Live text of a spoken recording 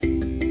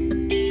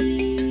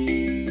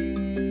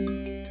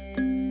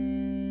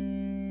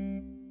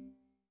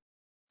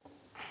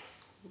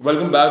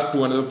Welcome back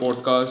to another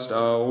podcast.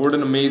 What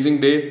an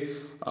amazing day!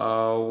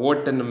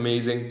 What an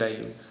amazing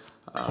time.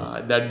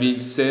 That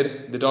being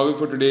said, the topic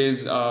for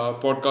today's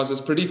podcast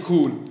is pretty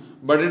cool,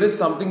 but it is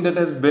something that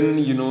has been,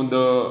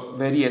 the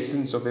very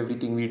essence of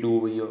everything we do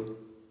over here.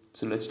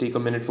 So let's take a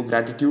minute for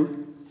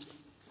gratitude.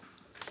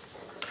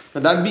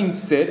 Now, that being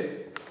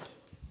said,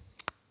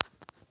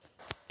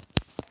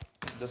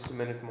 just a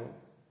minute more.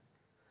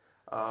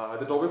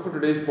 The topic for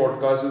today's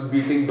podcast is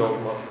beating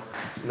dogma.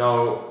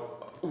 Now,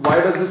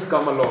 why does this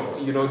come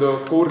along?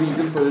 The core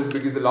reason for this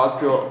because the last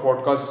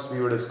podcast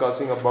we were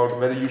discussing about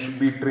whether you should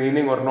be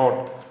training or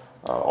not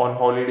on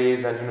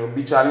holidays and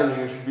be challenging.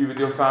 You should be with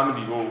your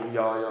family. Oh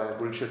yeah,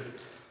 bullshit.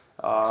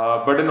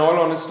 But in all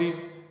honesty,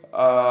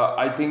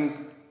 I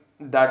think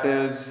that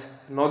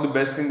is not the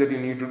best thing that you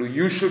need to do.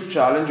 You should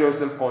challenge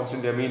yourself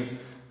constantly. I mean,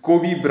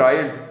 Kobe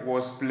Bryant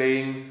was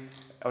playing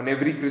on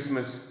every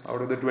Christmas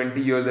out of the 20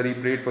 years that he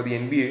played for the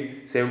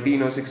NBA.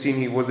 17 or 16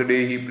 he was the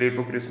day he played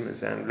for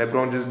Christmas, and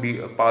LeBron just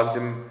passed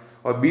him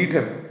or beat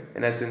him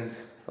in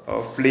essence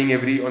of playing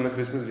every on the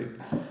Christmas day.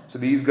 So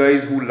these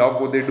guys who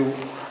love what they do,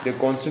 they're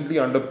constantly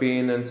under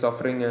pain and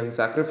suffering and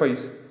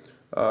sacrifice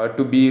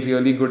to be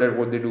really good at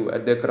what they do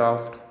at their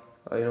craft.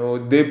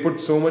 They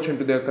put so much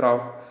into their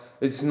craft.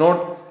 It's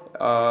not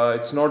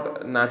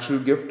a natural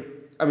gift.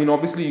 I mean,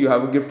 obviously you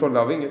have a gift for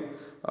loving it,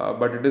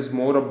 but it is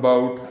more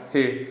about,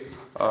 hey,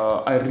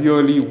 I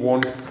really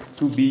want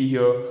to be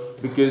here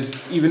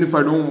because even if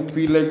I don't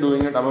feel like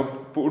doing it, I'm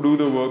gonna do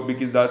the work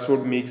because that's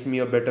what makes me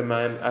a better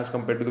man as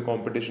compared to the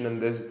competition. And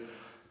there's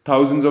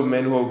thousands of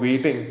men who are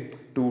waiting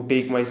to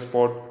take my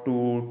spot,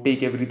 to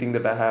take everything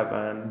that I have,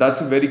 and that's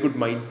a very good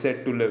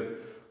mindset to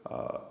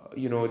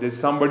live. There's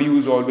somebody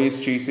who's always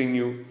chasing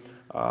you,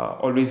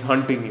 always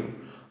hunting you.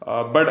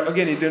 But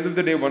again, at the end of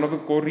the day, one of the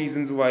core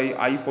reasons why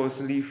I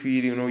personally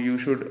feel you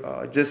should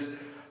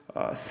just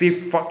say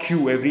fuck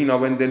you every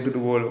now and then to the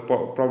world,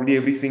 probably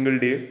every single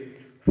day,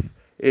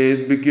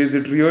 is because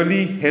it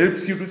really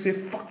helps you to say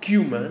fuck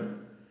you, man.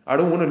 I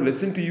don't want to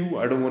listen to you.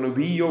 I don't want to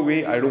be your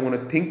way. I don't want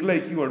to think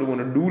like you. I don't want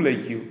to do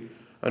like you.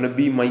 I want to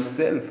be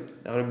myself.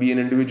 I want to be an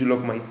individual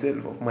of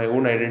myself, of my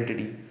own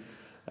identity,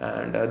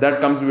 and that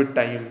comes with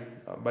time.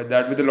 But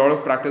that, with a lot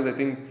of practice, I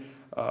think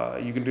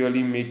you can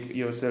really make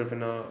yourself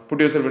put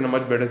yourself in a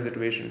much better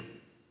situation.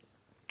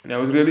 And I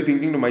was really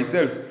thinking to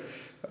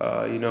myself,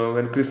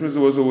 when Christmas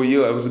was over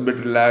here, I was a bit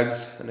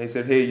relaxed, and I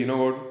said, hey, you know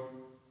what?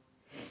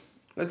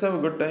 Let's have a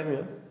good time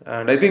here.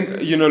 And I think,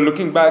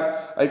 looking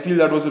back, I feel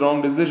that was a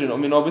wrong decision. I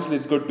mean, obviously,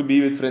 it's good to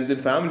be with friends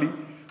and family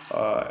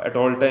at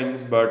all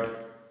times,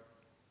 but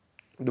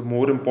the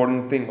more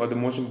important thing, or the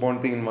most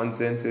important thing in one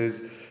sense,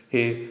 is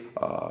hey,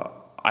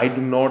 I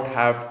do not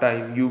have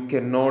time. You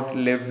cannot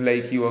live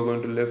like you are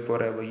going to live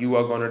forever. You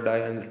are going to die,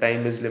 and the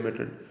time is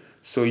limited.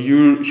 So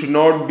you should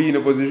not be in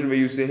a position where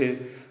you say, hey,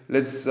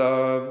 let's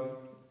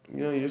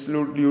you just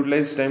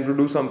utilize time to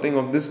do something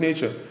of this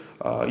nature.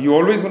 You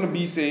always want to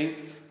be saying,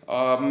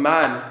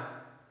 man,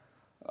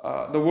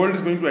 the world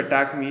is going to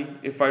attack me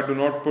if I do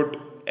not put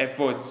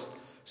efforts.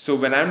 So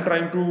when I'm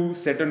trying to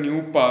set a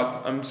new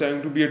path, I'm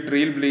trying to be a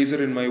trailblazer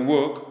in my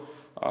work.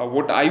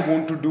 What I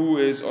want to do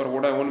is, or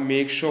what I want to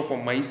make sure for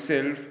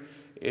myself,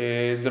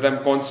 is that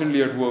I'm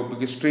constantly at work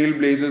because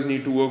trailblazers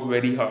need to work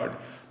very hard.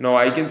 Now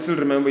I can still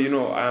remember,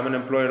 I'm an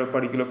employee at a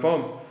particular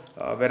firm,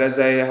 whereas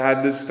I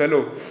had this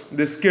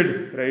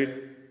kid, right,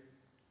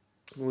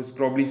 who was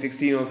probably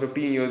 16 or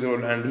 15 years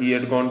old, and he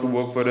had gone to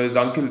work for his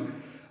uncle,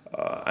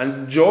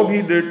 and the job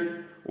he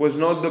did was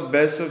not the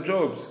best of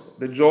jobs.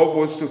 The job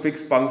was to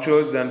fix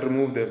punctures and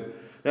remove them.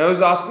 And I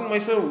was asking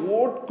myself,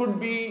 what could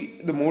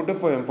be the motive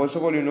for him? First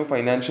of all,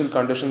 financial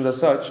conditions are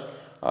such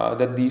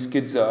that these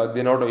kids,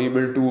 they're not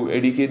able to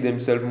educate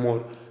themselves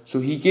more. So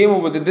he came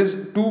over there.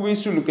 There's two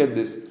ways to look at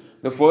this.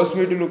 The first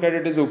way to look at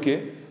it is,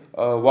 okay,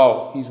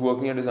 wow, he's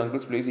working at his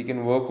uncle's place. He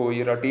can work over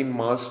here, attain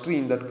mastery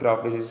in that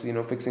craft, which is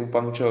fixing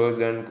punctures,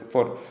 and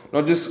for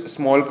not just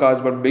small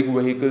cars but big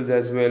vehicles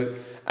as well.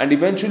 And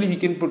eventually he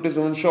can put his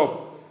own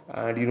shop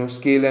and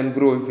scale and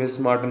grow if he's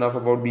smart enough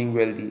about being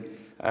wealthy.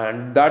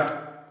 And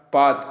that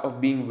path of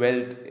being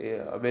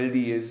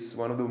wealthy is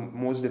one of the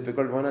most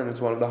difficult one, and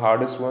it's one of the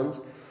hardest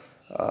ones.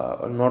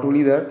 Not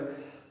only that,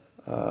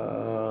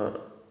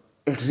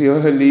 it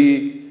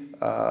really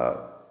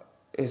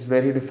is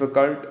very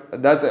difficult.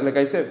 That's like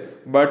I said,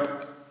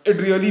 but it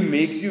really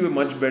makes you a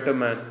much better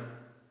man.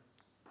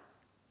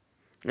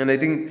 And I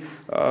think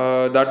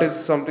that is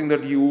something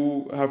that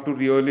you have to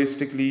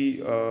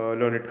realistically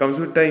learn. It comes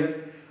with time,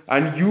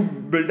 and you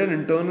build an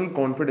internal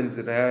confidence.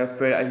 And I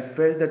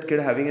felt that kid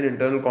having an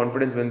internal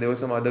confidence when there were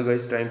some other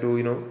guys trying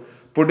to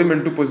put him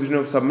into position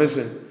of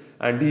submission,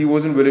 and he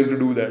wasn't willing to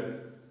do that.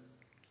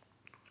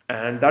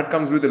 And that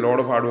comes with a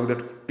lot of hard work.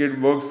 That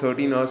kid works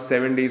 13 hours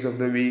 7 days of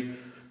the week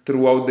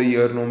throughout the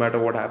year, no matter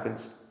what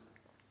happens.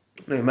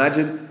 Now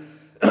imagine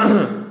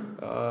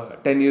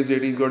 10 years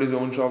later, he's got his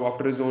own shop.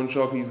 After his own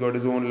shop, he's got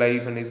his own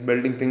life, and he's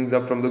building things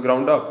up from the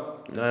ground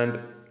up.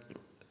 And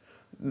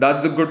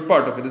that's the good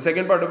part of it. The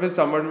second part of it,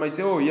 someone might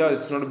say, oh, yeah,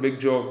 it's not a big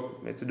job,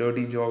 it's a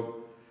dirty job.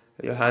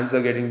 Your hands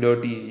are getting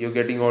dirty, you're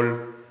getting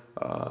all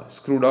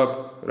screwed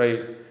up,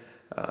 right?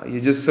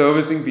 You're just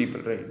servicing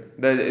people, right?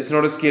 It's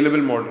not a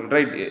scalable model,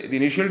 right? The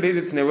initial days,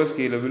 it's never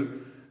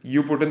scalable.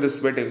 You put in the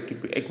sweat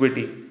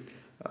equity,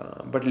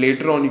 but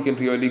later on, you can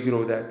really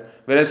grow that.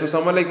 Whereas for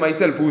someone like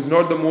myself, who's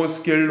not the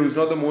most skilled, who's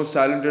not the most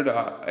talented,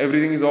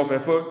 everything is off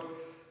effort.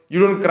 You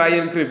don't cry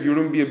and crib. You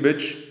don't be a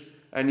bitch,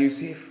 and you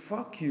say,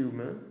 "Fuck you,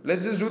 man.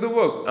 Let's just do the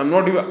work." I'm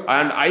not even.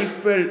 And I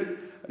felt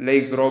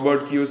like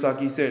Robert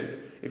Kiyosaki said,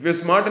 if you're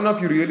smart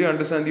enough, you really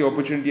understand the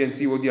opportunity and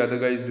see what the other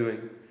guy is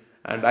doing.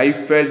 And I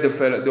felt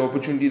the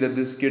opportunity that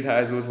this kid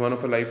has was one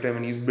of a lifetime,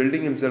 and he's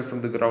building himself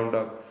from the ground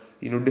up.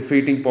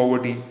 Defeating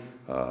poverty,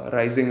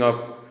 rising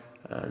up,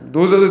 and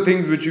those are the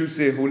things which you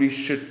say, "Holy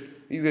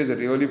shit, these guys are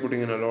really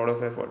putting in a lot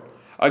of effort."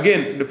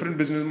 Again, different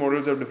business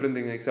models have different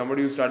things. Like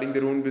somebody who's starting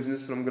their own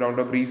business from ground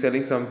up,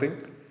 reselling something,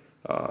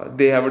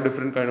 they have a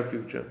different kind of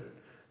future.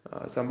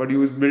 Somebody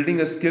who is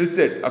building a skill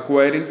set,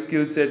 acquiring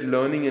skill set,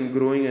 learning and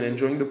growing and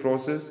enjoying the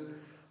process,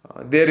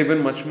 they're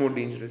even much more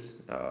dangerous,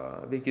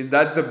 because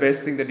that's the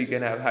best thing that you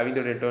can have, having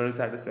that internal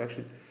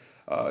satisfaction.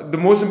 The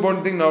most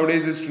important thing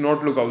nowadays is to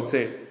not look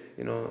outside.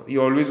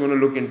 You always want to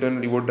look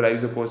internally. What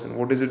drives a person?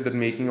 What is it that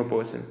making a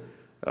person?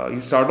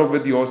 You start off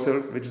with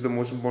yourself, which is the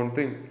most important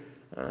thing,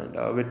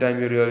 and with time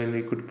you're really in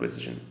a good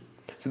position.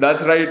 So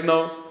that's right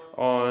now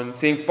on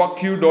saying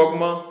fuck you,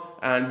 Dogma,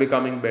 and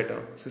becoming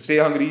better. So stay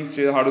hungry,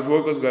 stay the hardest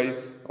workers,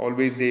 guys.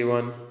 Always day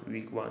one,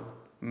 week one,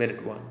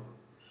 minute one.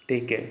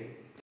 Take care.